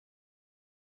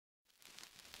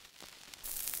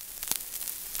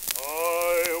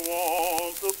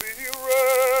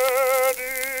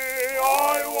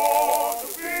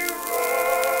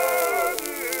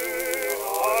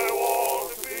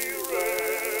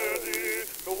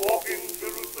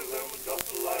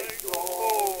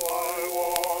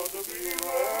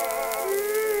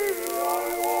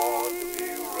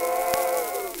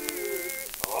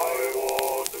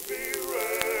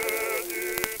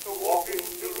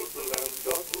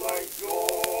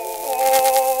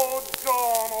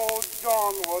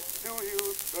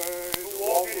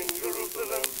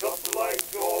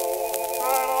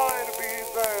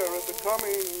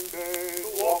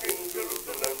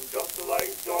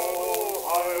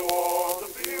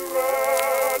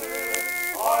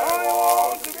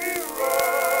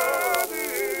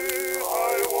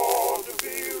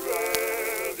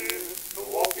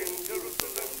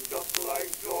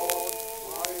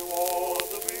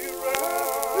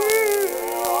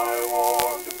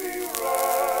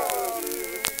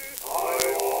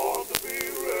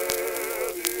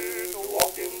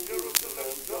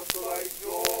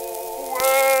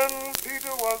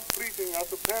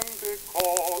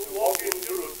Pentecost, to walk in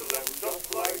Jerusalem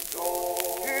just like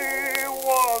John. He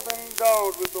was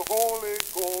endowed with the Holy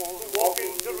Ghost, to walk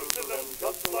in Jerusalem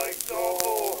just like John.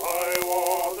 I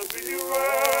want to be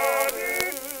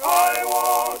ready, I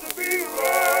want to be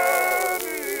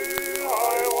ready,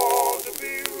 I want to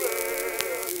be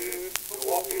ready, to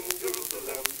walk in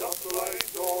Jerusalem just like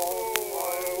John.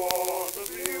 I want to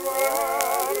be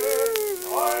ready,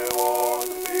 I want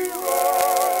to be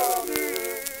ready,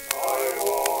 I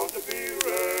want to be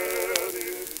ready,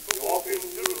 to walk in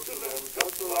Jerusalem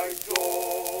just like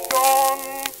John. John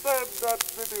said that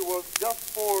city was just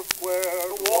four square,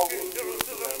 to walk in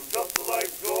Jerusalem just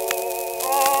like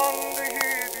John. And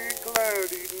he declared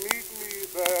he'd meet me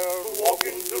there, to walk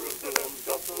in Jerusalem